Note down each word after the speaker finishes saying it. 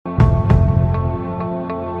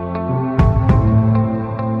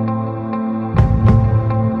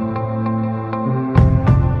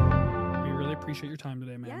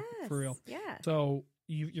Yeah. So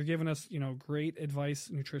you're giving us, great advice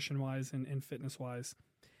nutrition-wise and fitness-wise.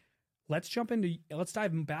 Let's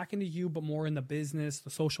dive back into you, but more in the business, the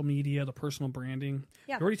social media, the personal branding.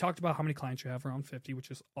 Yeah. You already talked about how many clients you have, around 50,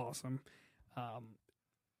 which is awesome.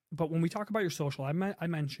 But when we talk about your social, I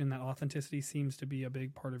mentioned that authenticity seems to be a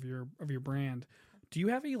big part of your brand. Do you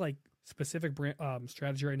have any specific brand,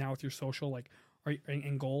 strategy right now with your social,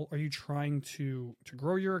 and goal? Are you trying to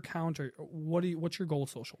grow your account, or what's your goal with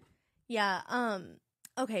social? Yeah.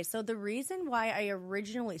 Okay. So the reason why I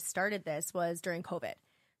originally started this was during COVID.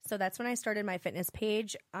 So that's when I started my fitness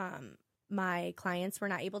page. My clients were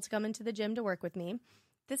not able to come into the gym to work with me.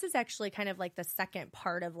 This is actually kind of the second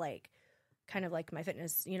part of my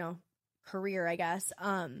fitness, career, I guess.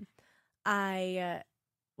 I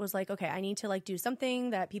was like, okay, I need to do something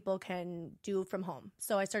that people can do from home.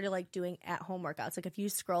 So I started doing at home workouts. If you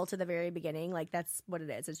scroll to the very beginning, that's what it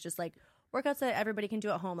is. It's just workouts that everybody can do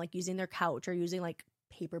at home, using their couch or using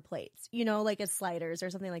paper plates, as sliders or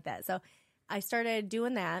something like that. So I started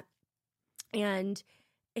doing that, and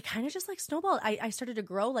it kind of just snowballed. I started to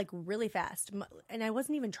grow really fast, and I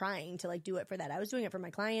wasn't even trying to do it for that. I was doing it for my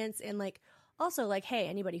clients, and also hey,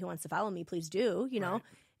 anybody who wants to follow me, please do. Right.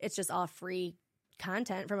 It's just all free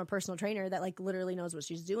content from a personal trainer that literally knows what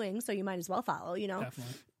she's doing, so you might as well follow.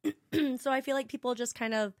 Definitely. So I feel people just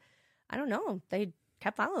kind of, I don't know, they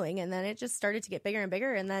kept following, and then it just started to get bigger and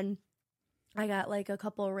bigger, and then I got a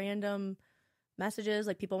couple random messages,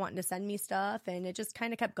 people wanting to send me stuff, and it just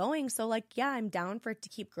kind of kept going. So yeah, I'm down for it to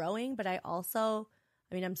keep growing, but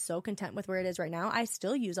I'm so content with where it is right now. I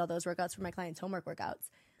still use all those workouts for my clients' homework workouts.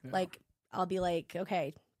 Yeah. I'll be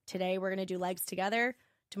okay, today we're going to do legs together.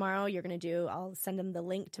 Tomorrow I'll send them the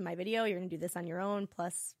link to my video. You're going to do this on your own,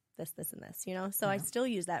 plus this, and this, So yeah. I still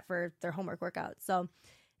use that for their homework workouts. So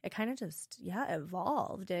it kind of just,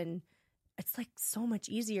 evolved, and it's so much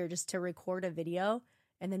easier just to record a video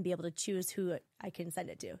and then be able to choose who I can send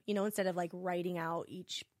it to, instead of writing out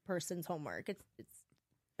each person's homework. It's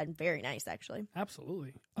been very nice, actually.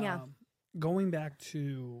 Absolutely. Yeah. Going back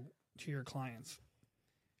to your clients,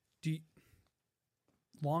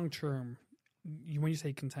 long term, when you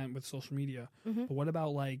say content with social media, mm-hmm. but what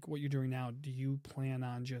about what you're doing now? Do you plan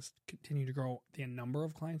on just continue to grow the number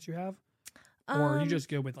of clients you have? Or are you just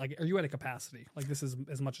good with, are you at a capacity? This is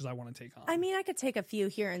as much as I want to take on. I could take a few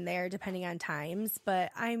here and there depending on times,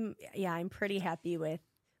 but I'm pretty happy with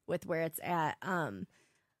where it's at.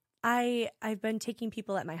 I've been taking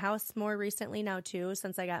people at my house more recently now too,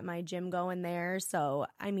 since I got my gym going there. So,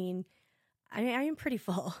 I am pretty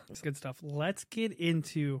full. That's good stuff. Let's get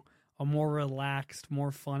into a more relaxed,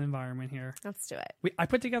 more fun environment here. Let's do it. I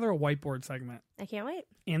put together a whiteboard segment. I can't wait.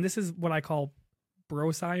 And this is what I call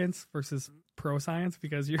bro science versus pro science,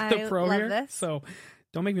 because you're the pro love here. This. So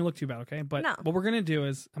don't make me look too bad, okay? But no. What we're going to do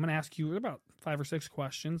is I'm going to ask you about 5 or 6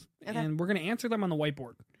 questions, okay. And we're going to answer them on the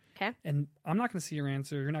whiteboard. Okay. And I'm not going to see your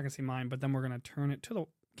answer. You're not going to see mine, but then we're going to turn it to the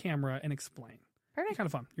camera and explain. Perfect. Kind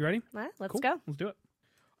of fun. You ready? Well, let's cool. go. Let's do it.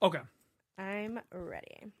 Okay. I'm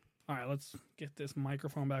ready. All right, let's get this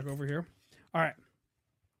microphone back over here. All right.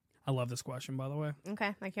 I love this question, by the way.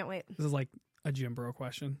 Okay, I can't wait. This is a gym bro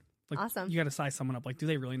question. Awesome. You got to size someone up. Do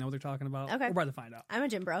they really know what they're talking about? Okay. We're about to find out. I'm a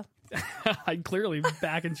gym bro. I clearly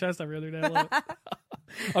back and chest every other day. I love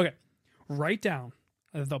it. Okay. Write down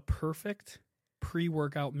the perfect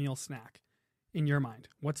pre-workout meal snack in your mind.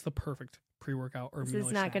 What's the perfect pre-workout or meal snack? This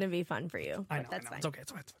is not going to be fun for you. I know. That's fine. It's okay.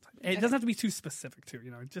 It's fine. It doesn't have to be too specific, too.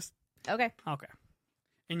 Just. Okay. Okay.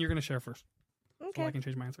 And you're going to share first. Okay. So I can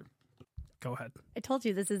change my answer. Go ahead. I told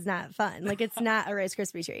you this is not fun. It's not a Rice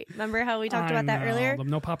Krispie treat. Remember how we talked about that earlier?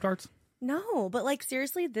 No Pop-Tarts? No, but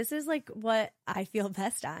seriously, this is what I feel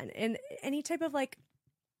best on. And any type of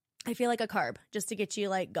I feel like a carb just to get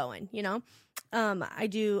you going, I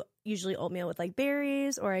do usually oatmeal with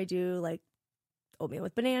berries, or I do oatmeal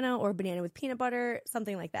with banana or banana with peanut butter,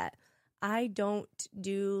 something like that. I don't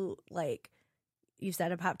do you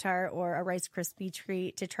said a Pop-Tart or a Rice Krispie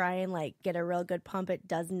treat to try and get a real good pump. It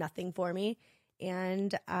does nothing for me.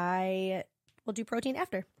 And I will do protein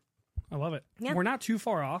after. I love it. Yeah. We're not too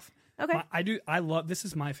far off. Okay. I love, this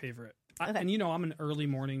is my favorite. Okay. And I'm an early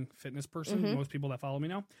morning fitness person. Mm-hmm. Most people that follow me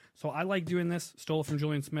know. So I like doing this. Stole it from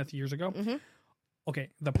Julian Smith years ago. Mm-hmm. Okay.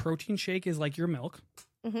 The protein shake is like your milk.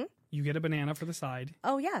 Mm-hmm. You get a banana for the side.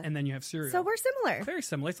 Oh, yeah. And then you have cereal. So we're similar. Very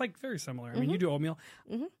similar. It's very similar. Mm-hmm. I mean, you do oatmeal.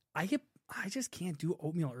 Mm-hmm. I just can't do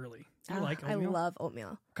oatmeal early. Do you like oatmeal? I love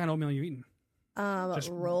oatmeal. What kind of oatmeal are you eating?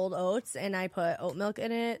 Rolled oats, and I put oat milk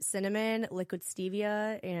in it, cinnamon, liquid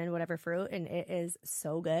stevia, and whatever fruit, and it is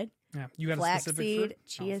so good. Yeah, you got flax a specific seed, fruit?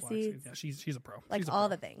 chia seeds. Yeah, she's a pro. Like She's a all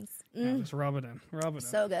pro. the things. Yeah, just rub it in.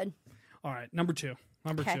 So good. All right, number two.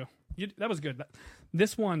 Number two. That was good.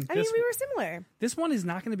 This one. I mean, we were similar. This one is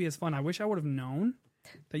not going to be as fun. I wish I would have known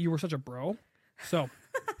that you were such a bro. So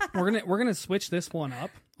we're gonna switch this one up.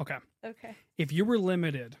 Okay. Okay. If you were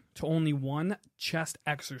limited to only one chest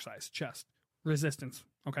exercise, chest resistance,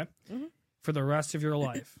 okay, for the rest of your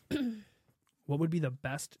life, what would be the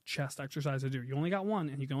best chest exercise to do? You only got one,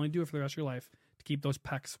 and you can only do it for the rest of your life to keep those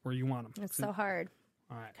pecs where you want them. It's so hard.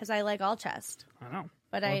 All right. Because I like all chest. I know.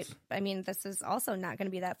 But I mean, this is also not going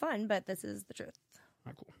to be that fun, but this is the truth.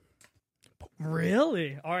 All right, cool.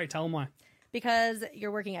 Really? All right, tell them why. Because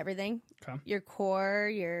you're working everything. Okay. Your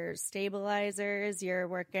core, your stabilizers, you're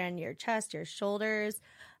working your chest, your shoulders.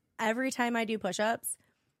 Every time I do push-ups,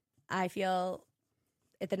 I feel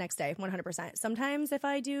it the next day, 100%. Sometimes if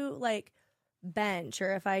I do like bench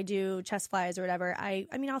or if I do chest flies or whatever, I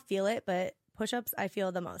mean, I'll feel it, but push-ups, I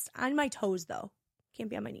feel the most. On my toes, though. Can't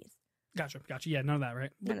be on my knees. Gotcha. Yeah, none of that,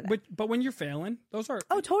 right? None of that. But when you're failing, those are...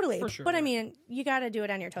 Oh, totally. For sure. But I mean, you got to do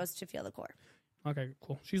it on your toes to feel the core. Okay,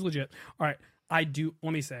 cool. She's legit. All right.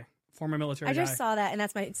 Let me say, former military I just guy, saw that, and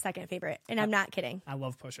that's my second favorite. And I'm not kidding. I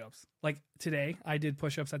love push-ups. Like today, I did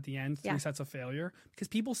push-ups at the end, 3 sets of failure, because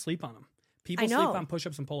people sleep on them. People sleep on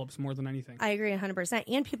push-ups and pull-ups more than anything. I agree 100%.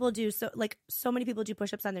 And people do so many people do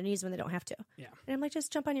push-ups on their knees when they don't have to. Yeah. And I'm like,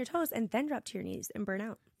 just jump on your toes and then drop to your knees and burn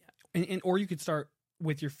out. Yeah. Or you could start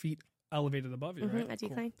with your feet elevated above you, right? A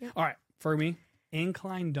decline. Cool. Yeah. All right. For me,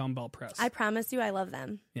 incline dumbbell press. I promise you I love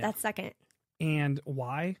them. Yeah. That's second. And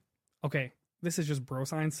why? Okay. This is just bro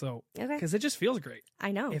science, so because it just feels great.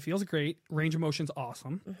 I know. It feels great. Range of motion's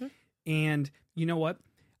awesome. And you know what?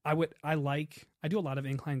 I do a lot of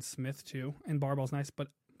incline Smith too, and barbell's nice, but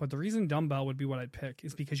the reason dumbbell would be what I'd pick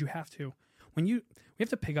is because you have to we have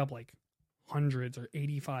to pick up like hundreds or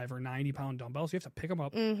 85 or 90 pound dumbbells. You have to pick them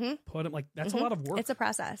up, put them, like that's a lot of work. It's a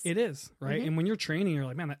process. It is, right? And when you're training, you're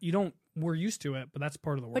like, man, we're used to it, but that's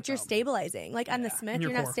part of the work. But you're stabilizing. Like on the Smith,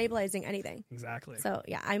 you're not stabilizing anything. Exactly. So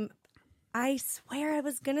yeah, I swear I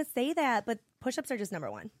was going to say that, but push-ups are just number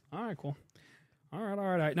one. All right, cool. All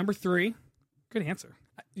right. Number 3, good answer.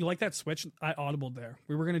 You like that switch? I audibled there.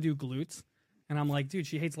 We were going to do glutes, and I'm like, dude,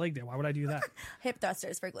 she hates leg day. Why would I do that? Hip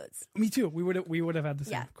thrusters for glutes. Me too. We would have had the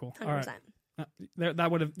same. Yeah, cool. 100%. All right. That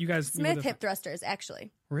would have, you guys. Smith hip thrusters,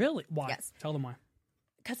 actually. Really? Why? Yes. Tell them why.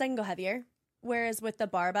 Because I can go heavier. Whereas with the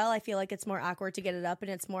barbell, I feel like it's more awkward to get it up,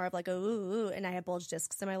 and it's more of like a ooh, and I have bulge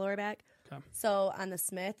discs in my lower back. Okay. So on the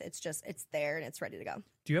Smith, it's there and it's ready to go.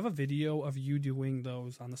 Do you have a video of you doing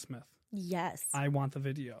those on the Smith? Yes. I want the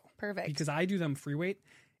video. Perfect. Because I do them free weight.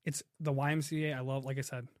 It's the YMCA. I love, like I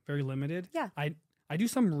said, very limited. Yeah. I do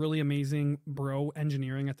some really amazing bro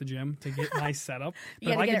engineering at the gym to get my setup.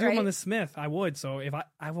 But if I could do them on the Smith, I would. So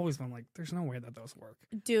I've always been like, there's no way that those work.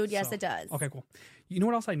 Dude, yes, it does. Okay, cool. You know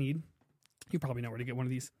what else I need? You probably know where to get one of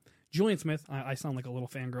these. Julian Smith. I sound like a little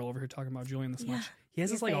fangirl over here talking about Julian this much. He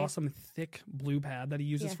has this like awesome thick blue pad that he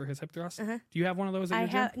uses for his hip thrust. Do you have one of those at your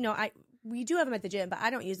gym? No, we do have them at the gym, but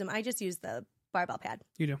I don't use them. I just use the barbell pad.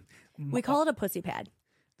 You do? We call it a pussy pad.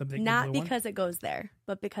 Not because one? it goes there,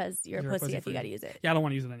 but because you're a pussy if you got to use it. Yeah, I don't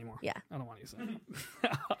want to use it anymore. Yeah. I don't want to use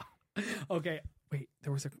it. Okay. Wait,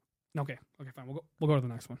 there was okay, fine. We'll go to the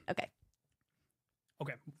next one. Okay.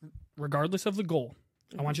 Regardless of the goal,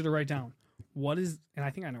 I want you to write down and I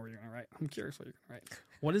think I know where you're going to write. I'm curious what you're going to write.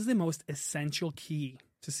 What is the most essential key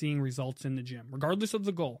to seeing results in the gym, regardless of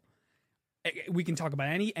the goal? We can talk about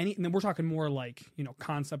any, and then we're talking more like,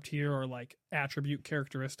 concept here or like attribute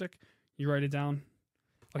characteristic. You write it down.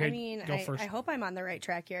 Okay, I mean, go first. I hope I'm on the right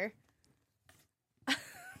track here.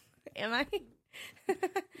 Am I?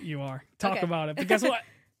 You are. Talk about it. But guess what?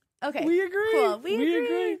 Okay. We agree. Cool. We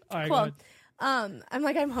agree. All right, cool.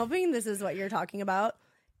 I'm hoping this is what you're talking about.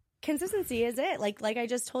 Consistency is it. Like I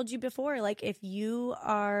just told you before, like if you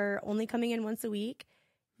are only coming in once a week,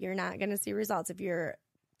 you're not going to see results. If you're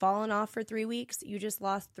falling off for 3 weeks, you just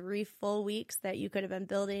lost 3 full weeks that you could have been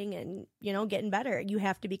building and, getting better. You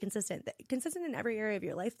have to be consistent. Consistent in every area of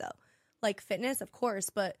your life, though. Like fitness, of course,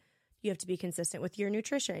 but you have to be consistent with your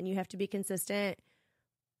nutrition. You have to be consistent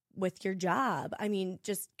with your job. I mean,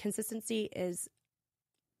 just consistency is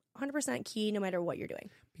 100% key no matter what you're doing.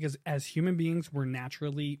 Because as human beings, we're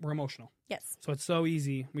emotional. Yes. So it's so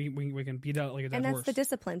easy. We can beat out like a dead horse. And that's the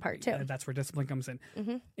discipline part, too. That's where discipline comes in.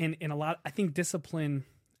 And a lot, I think discipline,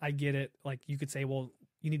 I get it. Like you could say, well,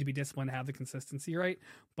 you need to be disciplined to have the consistency, right?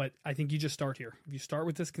 But I think you just start here. If you start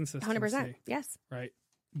with this consistency. 100%. Yes. Right?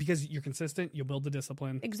 Because you're consistent, you'll build the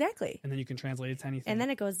discipline. Exactly. And then you can translate it to anything. And then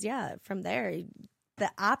it goes, from there,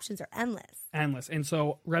 the options are endless. Endless. And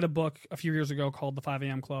so read a book a few years ago called The 5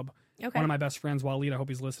 a.m. Club. Okay. One of my best friends, Waleed, I hope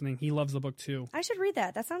he's listening. He loves the book too. I should read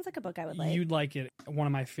that. That sounds like a book I would like. You'd like it. One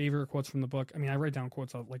of my favorite quotes from the book. I mean, I write down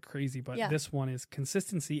quotes like crazy, but this one is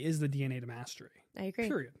consistency is the DNA to mastery. I agree.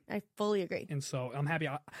 Period. I fully agree. And so I'm happy.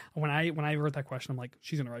 When I wrote that question, I'm like,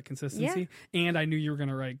 she's going to write consistency. Yeah. And I knew you were going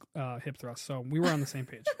to write hip thrust. So we were on the same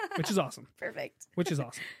page, which is awesome. Perfect. Which is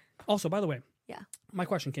awesome. Also, by the way, yeah, my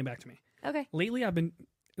question came back to me. Okay. Lately, I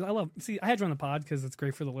had you on the pod because it's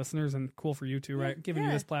great for the listeners and cool for you too, right? Giving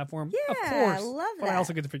you this platform. Yeah, of course. I love that. But I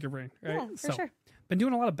also get to pick your brain, right? Yeah, for sure. Been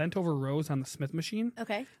doing a lot of bent over rows on the Smith machine.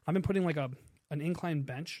 Okay. I've been putting like an inclined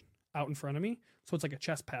bench out in front of me. So it's like a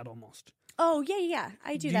chest pad almost. Oh, yeah.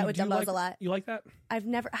 I do that with dumbbells a lot. You like that? I've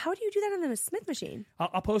never. How do you do that on the Smith machine?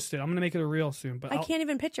 I'll post it. I'm going to make it a reel soon. But I can't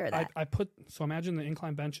even picture that. So imagine the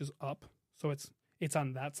inclined bench is up. So it's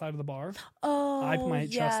on that side of the bar. Oh, I put my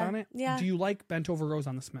chest on it. Yeah. Do you like bent over rows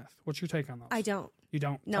on the Smith? What's your take on those? I don't. You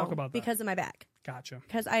don't? No, Talk about that. because of my back. Gotcha.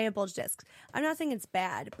 Because I have bulge discs. I'm not saying it's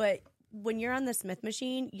bad, but when you're on the Smith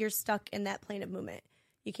machine, you're stuck in that plane of movement.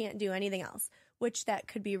 You can't do anything else, which that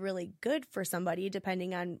could be really good for somebody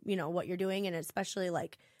depending on, what you're doing. And especially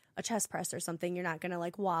like a chest press or something, you're not going to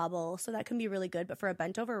like wobble. So that can be really good. But for a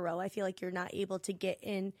bent over row, I feel like you're not able to get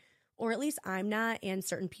in, or at least I'm not, and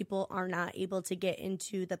certain people are not able to get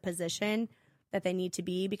into the position that they need to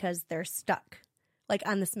be because they're stuck. Like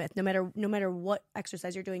on the Smith, no matter what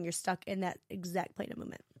exercise you're doing, you're stuck in that exact plane of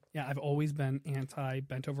movement. Yeah, I've always been anti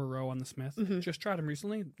bent over row on the Smith. Mm-hmm. Just tried them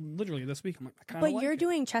recently, literally this week. I'm like, I kind of like it. But you're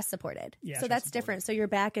doing chest supported, so that's different. So your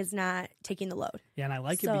back is not taking the load. Yeah, and I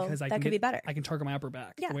like it because that could be better. I can target my upper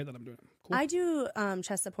back the way that I'm doing it. Cool. I do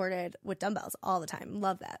chest supported with dumbbells all the time.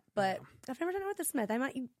 Love that. But I've never done it with the Smith. I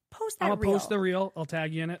might post that. I'll post the reel. I'll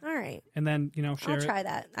tag you in it. All right. And then share it. I'll try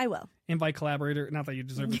that. I will. Invite collaborator. Not that you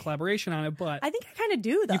deserve the collaboration on it, but I think I kind of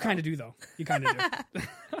do though. You kind of do though. You kind of do.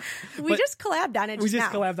 We just collabed on it.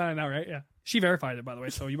 Collabed on it now, right? Yeah. She verified it, by the way,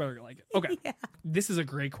 so you better like it. Okay. Yeah. This is a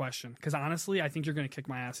great question because honestly, I think you're going to kick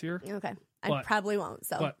my ass here. Okay. I probably won't.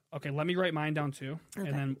 So. But okay, let me write mine down too, and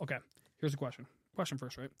then here's the question. Question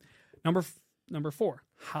first, right? Number 4.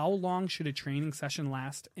 How long should a training session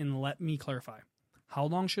last? And let me clarify. How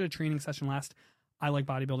long should a training session last? I like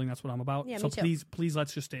bodybuilding. That's what I'm about. Yeah, so me too. please,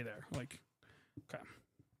 let's just stay there. Like, okay.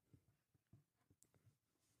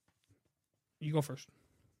 You go first.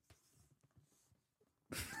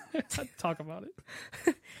 Talk about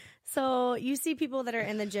it. So you see people that are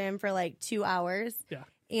in the gym for like 2 hours. Yeah.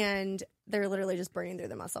 And they're literally just burning through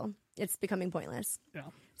the muscle. It's becoming pointless. Yeah.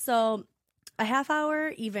 So a half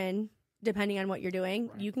hour, even depending on what you're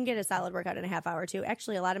doing, you can get a solid workout in a half hour too.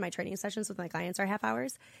 Actually, a lot of my training sessions with my clients are half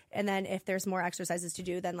hours. And then if there's more exercises to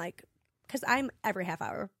do, then because I'm every half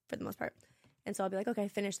hour for the most part. And so I'll be like, okay,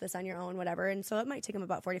 finish this on your own, whatever. And so it might take them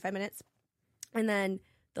about 45 minutes. And then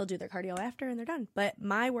they'll do their cardio after and they're done. But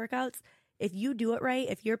my workouts, if you do it right,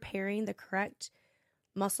 if you're pairing the correct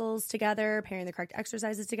muscles together, pairing the correct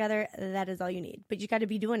exercises together, that is all you need. But you got to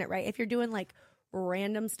be doing it right. If you're doing like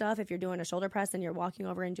random stuff, if you're doing a shoulder press and you're walking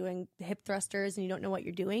over and doing hip thrusters and you don't know what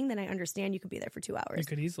you're doing, then I understand you could be there for 2 hours. You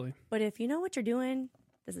could easily. But if you know what you're doing,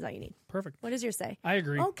 this is all you need. Perfect. What does yours say? I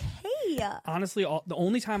agree. Okay. Honestly, the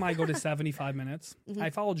only time I go to 75 minutes, I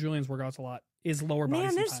follow Julian's workouts a lot, is lower body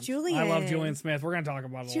Man, there's sometimes. Julian. I love Julian Smith. We're going to talk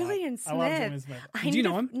about it a lot. Julian Smith. I love Julian Smith. Do you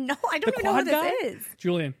know him? No, I don't even know who this is.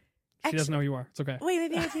 Julian. She doesn't know who you are. It's okay. Wait,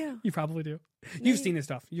 maybe I do. You probably do. You've seen his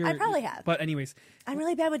stuff. I probably have. But anyways. I'm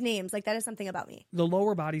really bad with names. Like, that is something about me. The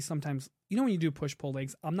lower body sometimes, when you do push-pull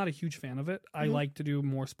legs, I'm not a huge fan of it. I like to do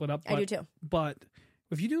more split up. I do too. But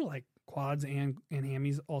if you do like quads and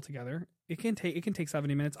hammies all together, it can take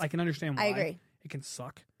 70 minutes. I can understand why. I agree. It can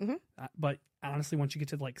suck. Mm-hmm. But honestly, once you get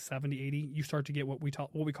to like 70, 80, you start to get what we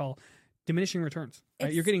call diminishing returns.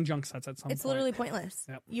 Right? You're getting junk sets at some point. It's literally pointless.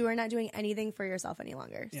 Yep. You are not doing anything for yourself any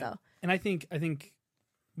longer. Yeah. So, and I think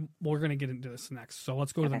we're going to get into this next. So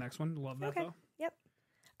let's go to the next one. Love that though. Yep.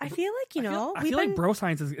 I feel like, I feel like bro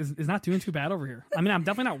science is not doing too bad over here. I mean, I'm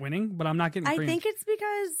definitely not winning, but I'm not getting creamed. I think it's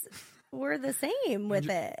because we're the same with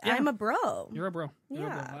it. Yeah. I'm a bro. You're a bro. You're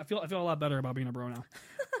a bro. I feel a lot better about being a bro now.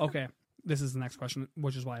 Okay. This is the next question,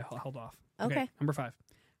 which is why I held off. Okay. Number 5.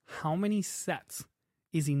 How many sets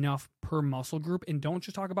is enough per muscle group? And don't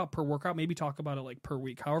just talk about per workout. Maybe talk about it like per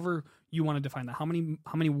week. However you want to define that. How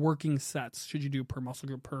many working sets should you do per muscle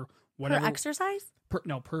group, per whatever? Per exercise?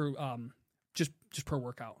 Just per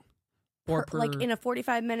workout. Or per like in a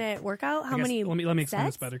 45-minute workout? How many Let me explain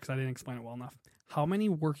sets? this better because I didn't explain it well enough. How many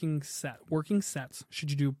working sets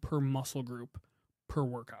should you do per muscle group per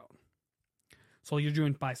workout? So you're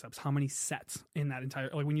doing biceps. How many sets in that entire,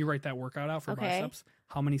 like when you write that workout out for biceps,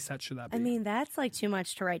 how many sets should that be? I mean, that's like too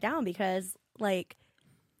much to write down because like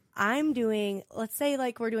I'm doing, let's say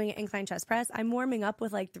like we're doing an incline chest press. I'm warming up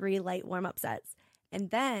with like 3 light warm-up sets. And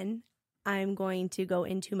then I'm going to go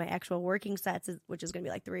into my actual working sets, which is going to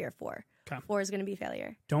be like 3 or 4. Okay. 4 is going to be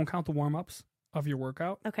failure. Don't count the warm-ups of your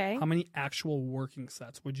workout. Okay. How many actual working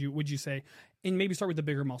sets would you say? And maybe start with the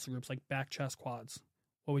bigger muscle groups like back, chest, quads.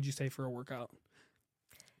 What would you say for a workout?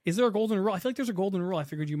 Is there a golden rule? I feel like there's a golden rule. I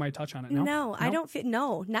figured you might touch on it. No, I don't fit.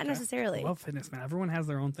 No, not necessarily. I love fitness, man. Everyone has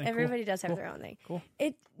their own thing. Everybody does have their own thing. Cool.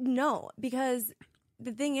 No, because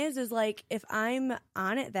the thing is like if I'm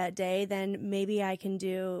on it that day, then maybe I can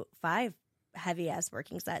do 5 heavy ass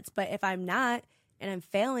working sets. But if I'm not and I'm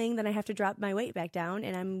failing, then I have to drop my weight back down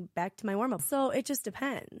and I'm back to my warm up. So it just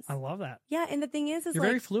depends. I love that. Yeah, and the thing is you're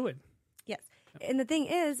very fluid. Yes, and the thing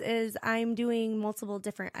is I'm doing multiple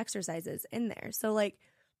different exercises in there. So like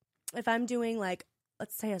if I'm doing like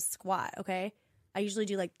let's say a squat, okay. I usually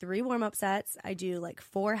do like 3 warm-up sets. I do like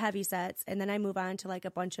 4 heavy sets. And then I move on to like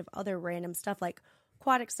a bunch of other random stuff like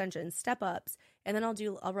quad extensions, step ups. And then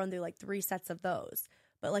I'll run through like 3 sets of those.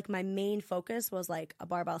 But like my main focus was like a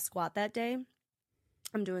barbell squat that day.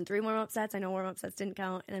 I'm doing 3 warm-up sets. I know warm-up sets didn't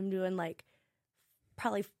count. And I'm doing like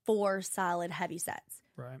probably 4 solid heavy sets.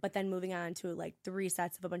 Right. But then moving on to like 3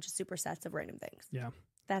 sets of a bunch of supersets of random things. Yeah.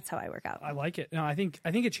 That's how I work out. I like it. No, I think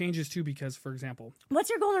it changes too because, for example, what's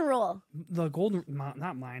your golden rule? The golden,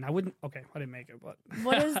 not mine. I wouldn't. Okay, I didn't make it, but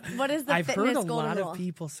what is the I've fitness heard a golden lot rule? of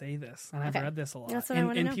people say this, and I've read this a lot. That's what I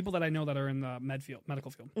want to know. People that I know that are in the medical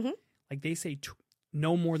field, mm-hmm. like they say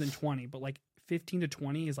no more than 20, but like 15 to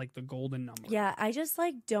 20 is like the golden number. Yeah, I just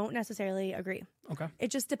like don't necessarily agree. Okay, it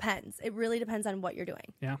just depends. It really depends on what you're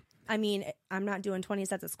doing. Yeah, I mean, I'm not doing 20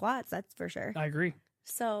 sets of squats. That's for sure. I agree.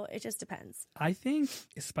 So it just depends. I think,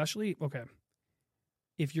 especially, okay,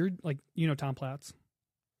 if you're like, Tom Platz,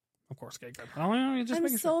 of course, okay, good. I'm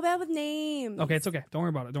so bad with names. Okay, it's okay. Don't worry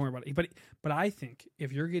about it. But I think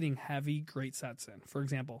if you're getting heavy, great sets in, for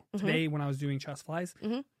example, mm-hmm. today when I was doing chest flies,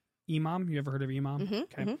 mm-hmm. EMOM, you ever heard of EMOM? Mm-hmm.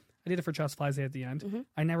 Okay. Mm-hmm. I did it for chest flies day at the end. Mm-hmm.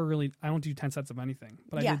 I don't do 10 sets of anything,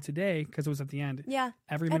 but I did today because it was at the end. Yeah.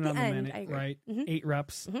 Every at minute of the end, minute, right? Mm-hmm. 8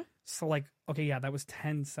 reps. Mm-hmm. So like, okay, yeah, that was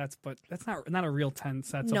 10 sets, but that's not a real 10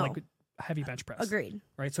 sets of like heavy bench press. Agreed.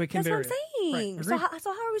 Right? So it can vary. That's what I'm saying. Right.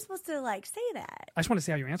 So how are we supposed to like say that? I just want to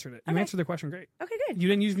see how you answered it. You answered the question great. Okay, good. You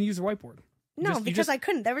didn't use the whiteboard. Because I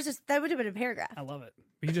couldn't. That would have been a paragraph. I love it.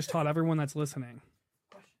 But you just taught everyone that's listening.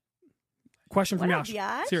 Question from Yash.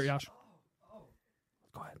 Yash? Here, Yash.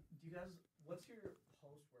 Go ahead. Do you guys? What's your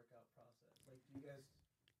post-workout process? Like, do you guys?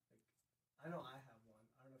 I know I have one.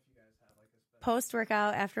 I don't know if you guys have like a special.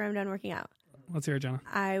 Post-workout after I'm done working out. Let's hear it, Jenna.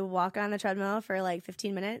 I walk on the treadmill for like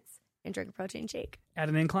 15 minutes and drink a protein shake. At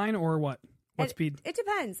an incline or what? What speed? It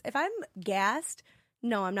depends. If I'm gassed,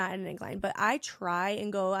 no, I'm not at an incline. But I try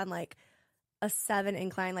and go on like a 7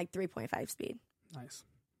 incline, like 3.5 speed. Nice.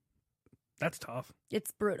 That's tough.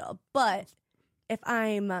 It's brutal. But if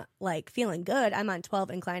I'm like feeling good, I'm on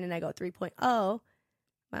 12 incline and I go 3.0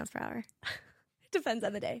 miles per hour. It depends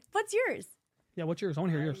on the day. What's yours? Yeah, what's yours? I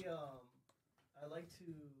want to hear yours. I like to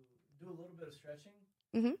do a little bit of stretching,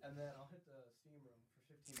 mm-hmm. and then I'll hit the steam room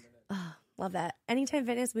for 15 minutes. Oh, love that. Anytime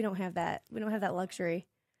Fitness, we don't have that. We don't have that luxury.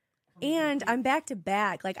 And I'm back to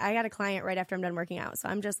back. Like, I got a client right after I'm done working out. So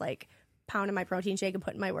I'm just like pounding my protein shake and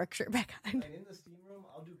putting my work shirt back on. And in the steam room,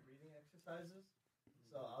 I'll do breathing exercises.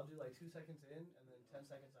 So I'll do like 2 seconds in and then 10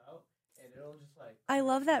 seconds out. And it'll just like. I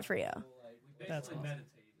love that for you. That's awesome. Meditate.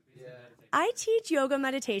 Yeah. I teach yoga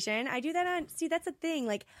meditation. I do that on, see, that's a thing.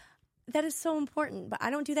 Like, that is so important. But I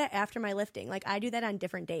don't do that after my lifting. Like, I do that on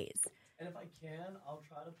different days. And if I can, I'll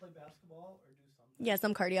try to play basketball or do something. Yeah,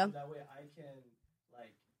 some cardio. So that way I can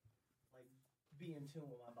like be in tune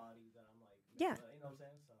with my body that I'm like, yeah. You know what I'm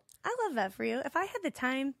saying? So I love that for you. If I had the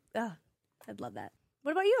time, I'd love that.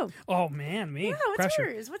 What about you? Oh man, me. Yeah, what's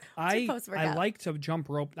Pressure. yours? What's your post-workout? I like to jump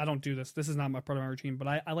rope. I don't do this. This is not my part of my routine, but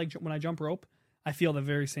I like when I jump rope. I feel the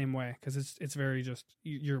very same way because it's very just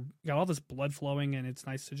you got all this blood flowing and it's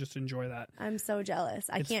nice to just enjoy that. I'm so jealous.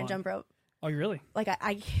 I can't jump rope. Oh, you really? Like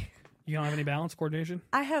I You don't have any balance coordination?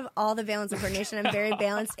 I have all the balance and coordination. I'm very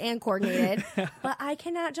balanced and coordinated, but I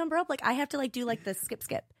cannot jump rope. Like I have to like do like the skip.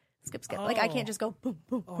 Oh. Like I can't just go boom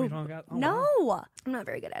boom. Oh, boom. you don't got? Oh, no, wow. I'm not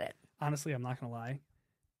very good at it. Honestly, I'm not gonna lie.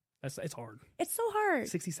 It's hard. It's so hard.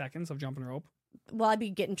 60 seconds of jumping rope. Well, I'd be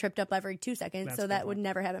getting tripped up every 2 seconds, That's so that good. would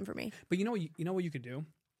never happen for me. But you know what you could do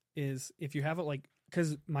is if you have it like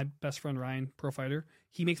because my best friend Ryan, pro fighter,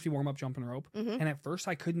 he makes me warm up jumping rope, and at first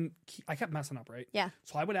I kept messing up, right? Yeah.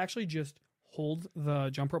 So I would actually just hold the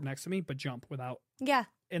jump rope next to me, but jump without. Yeah.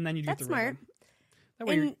 And then you get That's the smart. rhythm. That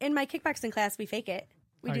way In my kickboxing class, we fake it.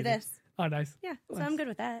 We do this. Oh, nice. Yeah, so Nice. I'm good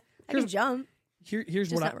with that. I Here's- can jump. Here's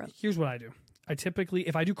Just what not rope. here's what I do. I typically,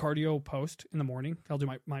 if I do cardio post in the morning, I'll do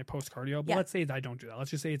my post cardio. But Yeah. let's say I don't do that. Let's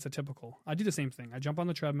just say it's a typical. I do the same thing. I jump on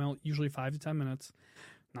the treadmill, usually 5 to 10 minutes.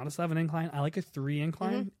 Not a 7 incline. I like a 3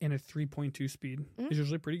 incline and a 3.2 speed. It's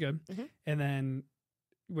usually pretty good. And then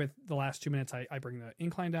with the last 2 minutes, I bring the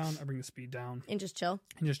incline down, I bring the speed down, And just chill.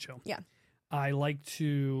 and just chill. Yeah. I like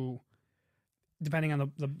to, depending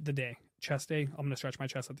on the day, chest day, I'm going to stretch my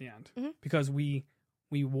chest at the end because we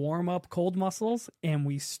warm up cold muscles and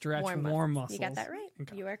we stretch warm muscles. You got that right.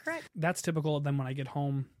 Okay. You are correct. That's typical. Then when I get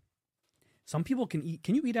home, some people can eat.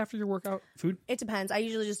 Can you eat after your workout food? It depends. I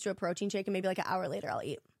usually just do a protein shake and maybe like an hour later I'll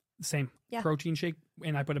eat. Same. Yeah. Protein shake,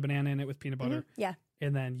 and I put a banana in it with peanut butter. Yeah.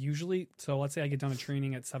 And then usually, so let's say I get done with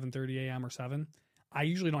training at 7:30 a.m. or 7. I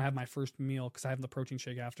usually don't have my first meal because I have the protein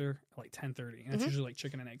shake after at like 10:30, and it's usually like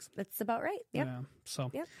chicken and eggs. That's about right. Yep. Yeah.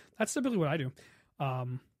 So Yep. that's typically what I do.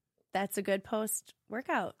 That's a good post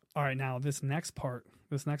workout. All right, now this next part.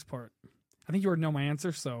 I think you already know my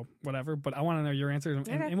answer, so whatever. But I want to know your answer,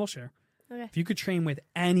 and we'll share. Okay. If you could train with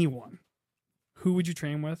anyone, who would you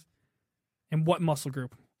train with, and what muscle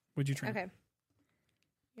group would you train? Okay.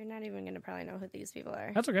 You're not even going to probably know who these people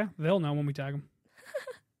are. That's okay. They'll know when we tag them.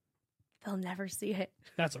 They'll never see it.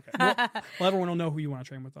 That's okay. Well, everyone will know who you want to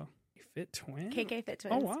train with, though. Fit Twin? KK Fit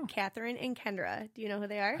Twins. Oh, wow. Catherine and Kendra. Do you know who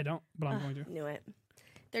they are? I don't, but I'm going to. Knew it.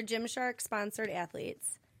 They're Gymshark sponsored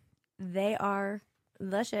athletes. They are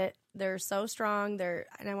the shit. They're so strong.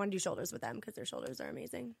 And I want to do shoulders with them because their shoulders are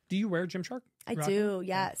amazing. Do you wear Gymshark? I do,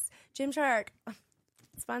 yes. Gymshark,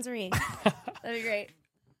 sponsor me. That'd be great.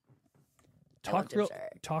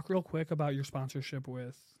 Talk real quick about your sponsorship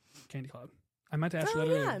with Candy Cloud. I meant to ask you that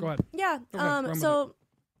earlier. Yeah. Go ahead. Yeah. Go ahead. So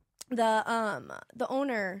the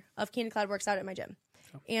owner of Candy Cloud works out at my gym.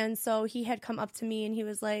 Oh. And so he had come up to me and he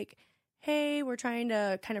was like, hey, we're trying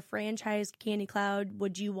to kind of franchise Candy Cloud.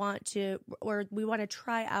 Would you want to, or we want to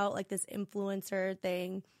try out like this influencer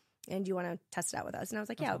thing, and do you want to test it out with us? And I was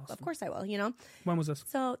like, That's yeah, awesome. of course I will, you know? When was this?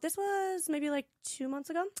 So this was maybe like 2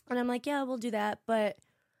 months ago. And I'm like, yeah, we'll do that. But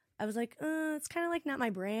I was like, it's kind of like not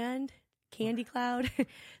my brand, Candy Cloud.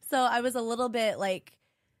 So I was a little bit like,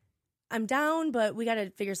 I'm down, but we got to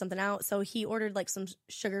figure something out. So he ordered like some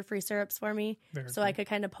sugar-free syrups for me. Very so cool. I could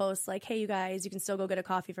kind of post like, hey, you guys, you can still go get a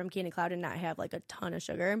coffee from Candy Cloud and not have like a ton of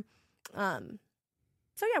sugar.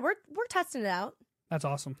 So yeah, we're testing it out. That's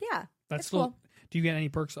awesome. Yeah. That's it's still. cool. Do you get any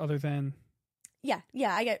perks other than? Yeah.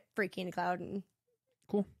 I get free Candy Cloud and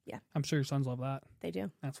Cool. Yeah. I'm sure your sons love that. they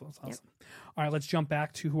do. That's what's awesome. All right, let's jump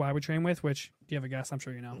back to who I would train with, which, do you have a guess? I'm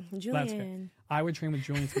sure you know. That's good. Julian. I would train with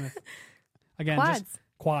Julian Smith. Again, Quads. just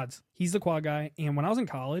quads. He's the quad guy. And when I was in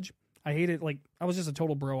college, I hated, like, I was just a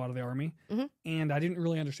total bro out of the Army. Mhm. And I didn't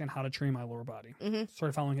really understand how to train my lower body. Mhm.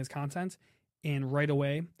 Started following his content. And right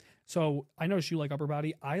away, so I noticed you like upper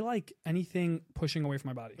body. I like anything pushing away from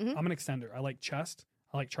my body. Mhm. I'm an extender. I like chest.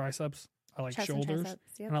 I like triceps. I like Chest and shoulders.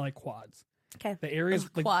 triceps, yep. And I like quads. Okay. The areas,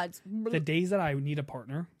 like, Quads. the days that I need a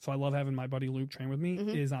partner, so I love having my buddy Luke train with me,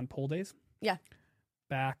 is on pull days. Yeah.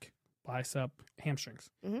 Back, bicep, hamstrings.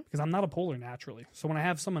 Mhm. Because I'm not a puller naturally. So when I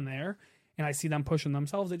have someone there and I see them pushing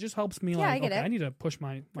themselves, it just helps me Yeah, I like, get okay, it. I need to push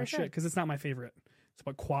my For shit sure. because it's not my favorite. So,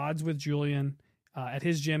 but quads with Julian at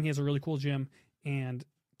his gym, he has a really cool gym, and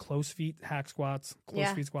close feet hack squats,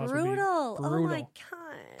 close feet squats brutal. would be Oh my brutal. god.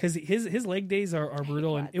 Because his leg days are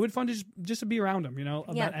brutal, and quads. it would fun to just to be around him, you know,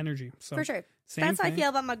 of Yeah. that energy. So For sure. same That's how I thing. feel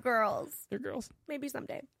about my girls. They're girls. Maybe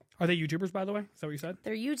someday. Are they YouTubers, by the way? Is that what you said?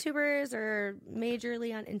 They're YouTubers or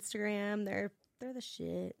majorly on Instagram. They're the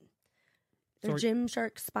shit. They're So-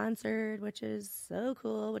 Gymshark sponsored, which is so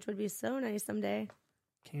cool, which would be so nice someday.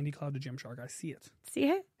 Candy Cloud to Gymshark. I see it. See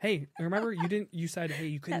it? Hey, remember you said, hey,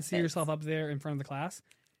 you couldn't That see fits. yourself up there in front of the class?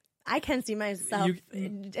 I can see myself You-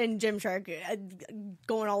 in Gymshark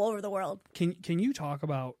going all over the world. Can you talk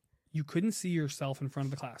about you couldn't see yourself in front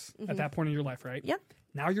of the class at that point in your life, right? Yep.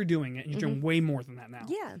 Now you're doing it, and you're doing way more than that now.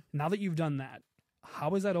 Yeah. Now that you've done that,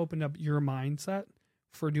 how has that opened up your mindset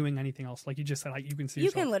for doing anything else? Like you just said, like you can see You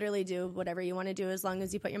yourself. can literally do whatever you want to do as long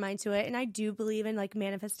as you put your mind to it. And I do believe in like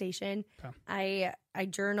manifestation. Okay. I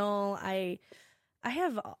journal. I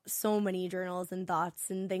have so many journals and thoughts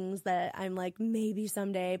and things that I'm like, maybe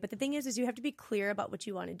someday. But the thing is you have to be clear about what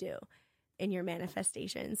you want to do in your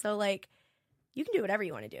manifestation. So like you can do whatever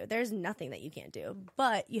you want to do. There's nothing that you can't do,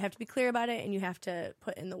 but you have to be clear about it and you have to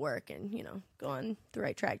put in the work and, you know, go on the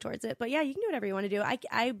right track towards it. But yeah, you can do whatever you want to do.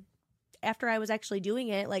 I after I was actually doing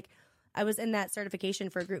it, like I was in that certification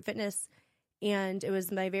for group fitness, and it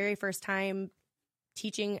was my very first time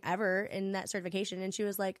teaching ever in that certification. And she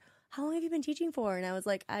was like, how long have you been teaching for? And I was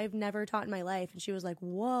like, I've never taught in my life. And she was like,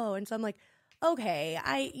 whoa. And so I'm like,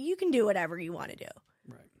 okay, you can do whatever you want to do.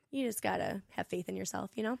 Right. You just gotta have faith in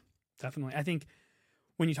yourself, you know? Definitely. I think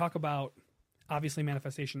when you talk about obviously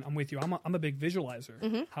manifestation, I'm with you. I'm a big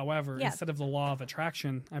visualizer. However, instead of the law of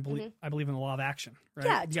attraction, I believe in the law of action. Right?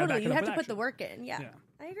 Yeah, you totally. You have to put action. the work in. Yeah,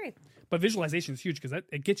 I agree. But visualization is huge because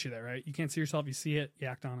it gets you there, right? You can't see yourself, you see it, you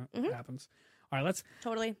act on it, it happens. All right,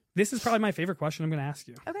 Totally. This is probably my favorite question I'm going to ask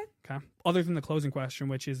you. Okay. Other than the closing question,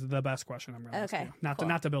 which is the best question I'm going to ask you.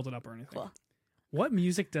 Not to build it up or anything. Cool. What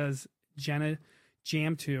music does Jenna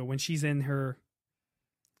jam to when she's in her?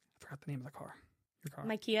 I forgot the name of the car. Your car.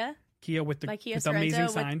 My Kia. Kia with the Sorento amazing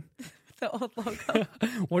with sign. The old logo.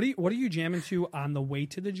 What are you jamming to on the way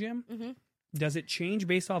to the gym? Does it change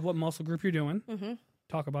based off what muscle group you're doing?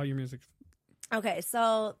 Talk about your music. Okay,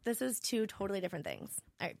 so this is two totally different things.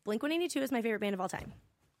 All right, Blink-182 is my favorite band of all time.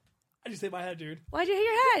 I just hit my head, dude. Why'd you hit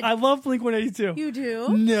your head? I love Blink-182. You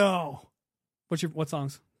do? No. What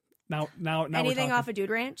songs? Now Anything off of Dude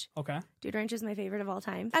Ranch. Okay. Dude Ranch is my favorite of all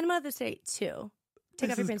time. And Mother State too.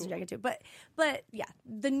 Take off your pants and jacket too. But yeah,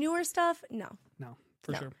 the newer stuff, no. No,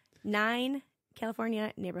 for sure. 9,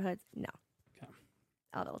 California, Neighborhoods, no. Okay.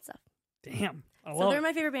 All the old stuff. Damn. So they're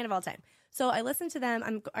my favorite band of all time. So I listen to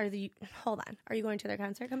them. Hold on. Are you going to their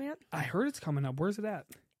concert coming up? I heard it's coming up. Where's it at?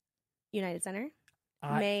 United Center.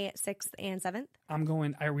 May 6th and 7th. I'm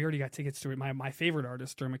going. We already got tickets to it. My favorite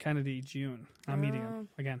artist, Dermot Kennedy, June. I'm meeting him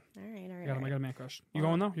again. All right. I got a man crush. You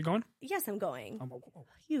going though? You going? Yes, I'm going.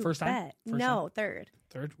 You First time? Bet. No, third.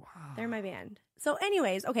 Third? Wow. They're my band. So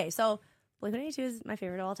anyways, okay, so Blink-182 is my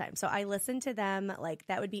favorite of all time. So I listen to them like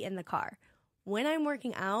that would be in the car. When I'm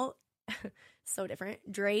working out, so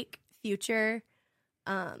different. Drake, Future.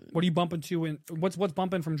 What are you bumping to? What's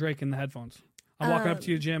bumping from Drake in the headphones? I'm walking up to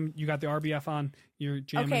your gym. You got the RBF on. You're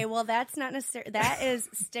jamming. Okay, well that's not necessarily. That is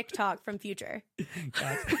Stick Talk from Future.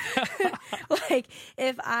 Like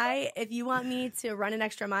if you want me to run an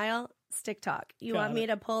extra mile, Stick Talk. You want me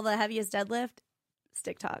to pull the heaviest deadlift,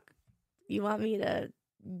 Stick Talk. You want me to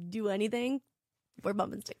do anything, we're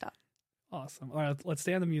bumping Stick Talk. Awesome. All right, let's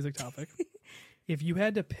stay on the music topic. If you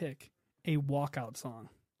had to pick a walkout song,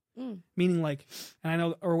 meaning like, and I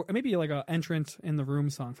know, or maybe like a entrance in the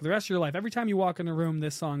room song for the rest of your life, every time you walk in a room,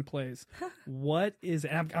 this song plays. What is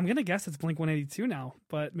it? I'm going to guess it's Blink-182 now,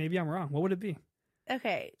 but maybe I'm wrong. What would it be?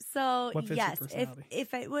 Okay, so yes, personality?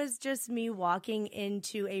 if it was just me walking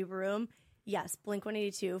into a room, yes,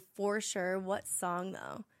 Blink-182 for sure. What song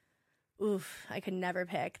though? Oof, I could never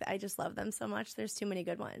pick. I just love them so much. There's too many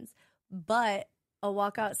good ones. But a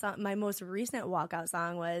walkout song, my most recent walkout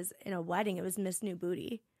song was in a wedding. It was Miss New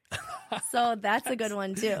Booty. So that's a good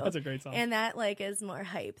one too. That's a great song. And that like is more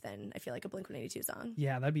hype than I feel like a Blink-182 song.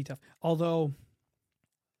 Yeah, that'd be tough. Although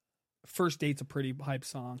First Date's a pretty hype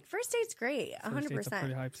song. First Date's great. 100%. First Date's a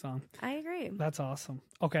pretty hype song. I agree. That's awesome.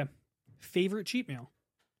 Okay. Favorite cheat meal?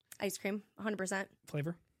 Ice cream, 100%.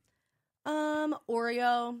 Flavor?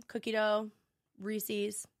 Oreo, cookie dough,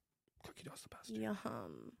 Reese's. Cookie dough's the best.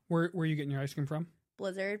 Yum. Where are you getting your ice cream from?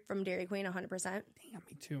 Blizzard from Dairy Queen, 100%. Damn,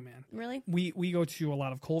 me too, man. Really? We go to a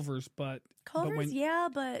lot of Culver's, but Culver's,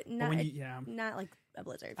 but not not like a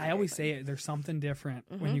Blizzard. I always say it. There's something different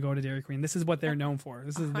when you go to Dairy Queen. This is what they're known for.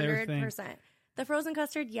 This is their thing. 100%. The frozen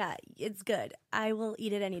custard, yeah, it's good. I will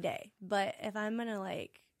eat it any day. But if I'm gonna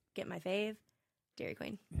like get my fave, Dairy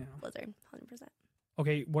Queen, Blizzard, 100%.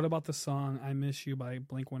 Okay, what about the song "I Miss You" by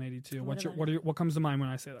Blink-182? What comes to mind when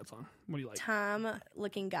I say that song? What do you like? Tom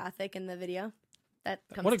looking gothic in the video. That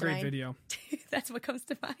comes what a to great mind. video. That's what comes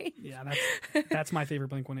to mind. Yeah, that's my favorite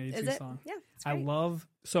Blink-182 song. Yeah, I love.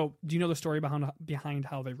 So, do you know the story behind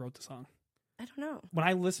how they wrote the song? I don't know. When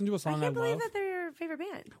I listen to a song, I can't believe that they're your favorite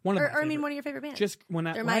band. One of Just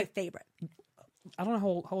they're my favorite. I don't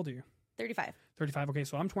know how old are you? 35. 35. Okay,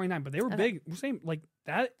 so I'm 29, but they were big. We're saying like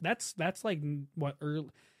that. That's like what late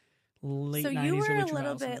 90s. So you were early a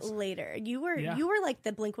little 2000s. bit later. You were like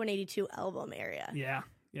the Blink-182 album area. Yeah.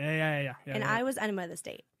 And I was Enema of the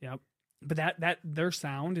State. Yep. But that their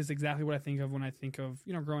sound is exactly what I think of when I think of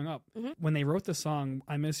growing up. Mm-hmm. When they wrote the song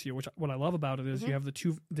 "I Miss You," what I love about it is you have the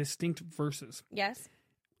two distinct verses. Yes.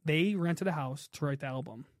 They rented a house to write the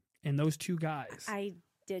album, and those two guys. I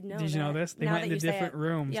did know. Did you know this? They went into different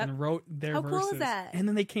rooms and wrote their verses. How cool is that? And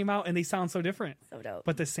then they came out and they sound so different. So dope.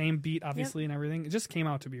 But the same beat, obviously, and everything. It just came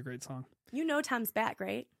out to be a great song. You know Tom's back,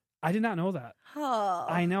 right? I did not know that. Oh,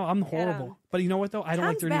 I know. I'm horrible. But you know what, though? I don't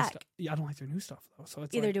like their new stuff. Yeah, I don't like their new stuff, though. So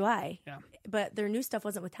it's Either do I. Yeah. But their new stuff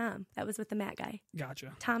wasn't with Tom. That was with the Matt guy.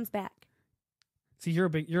 Gotcha. Tom's back. See,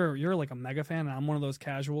 you're like a mega fan, and I'm one of those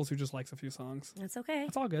casuals who just likes a few songs. That's okay.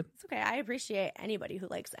 It's all good. It's okay. I appreciate anybody who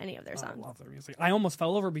likes any of their songs. I love their music. I almost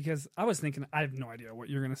fell over because I was thinking, I have no idea what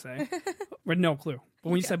you're going to say. With no clue. But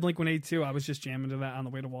when you said Blink-182, I was just jamming to that on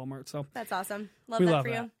the way to Walmart. So that's awesome. Love we that love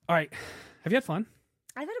for that. you. All right. Have you had fun?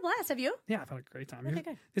 I've had a blast. Have you? Yeah, I've had a great time. Okay,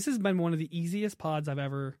 good. This has been one of the easiest pods I've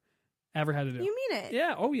ever had to do. You mean it?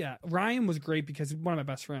 Yeah. Oh, yeah. Ryan was great because he's one of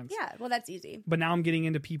my best friends. Yeah. Well, that's easy. But now I'm getting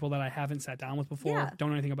into people that I haven't sat down with before. Yeah. Don't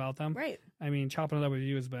know anything about them. Right. I mean, chopping it up with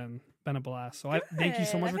you has been a blast. So I thank you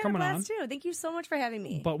so much I've for had coming a on. blast too. Thank you so much for having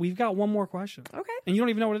me. But we've got one more question. Okay. And you don't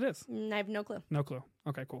even know what it is. I have no clue. No clue.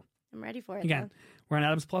 Okay, cool. I'm ready for it. Again, we're on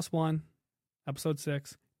Adams Plus One, episode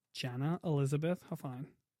 6. Jenna Elizabeth Huffine.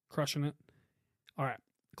 Crushing it. All right.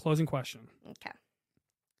 Closing question. Okay.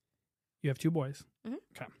 You have 2 boys. Mhm.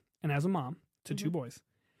 Okay. And as a mom to 2 boys,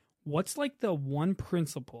 what's like the one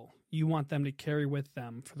principle you want them to carry with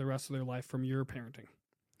them for the rest of their life from your parenting?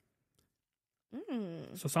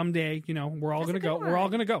 So someday, we're all going to go. We're all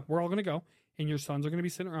going to go. We're all going to go. And your sons are going to be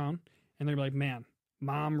sitting around and they're like, man,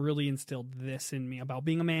 mom really instilled this in me about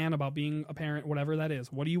being a man, about being a parent, whatever that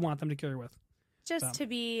is. What do you want them to carry with? Just to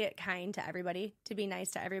be kind to everybody, to be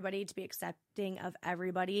nice to everybody, to be accepting of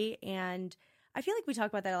everybody. And I feel like we talk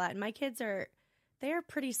about that a lot. And my kids they're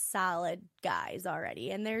pretty solid guys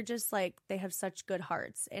already. And they're just like, they have such good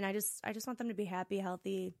hearts. And I just want them to be happy,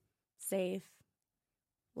 healthy, safe,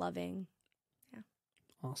 loving. Yeah.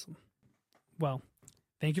 Awesome. Well,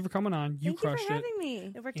 thank you for coming on. You crushed it. Thank you for having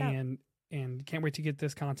me. It worked out. And can't wait to get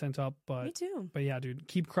this content up. But Me too. But yeah, dude,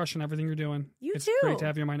 keep crushing everything you're doing. It's too. Great to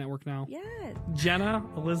have you on my network now. Yeah. Jenna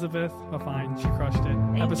Elizabeth Huffine, she crushed it.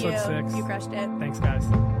 Thank Episode you. 6. You crushed it. Thanks, guys.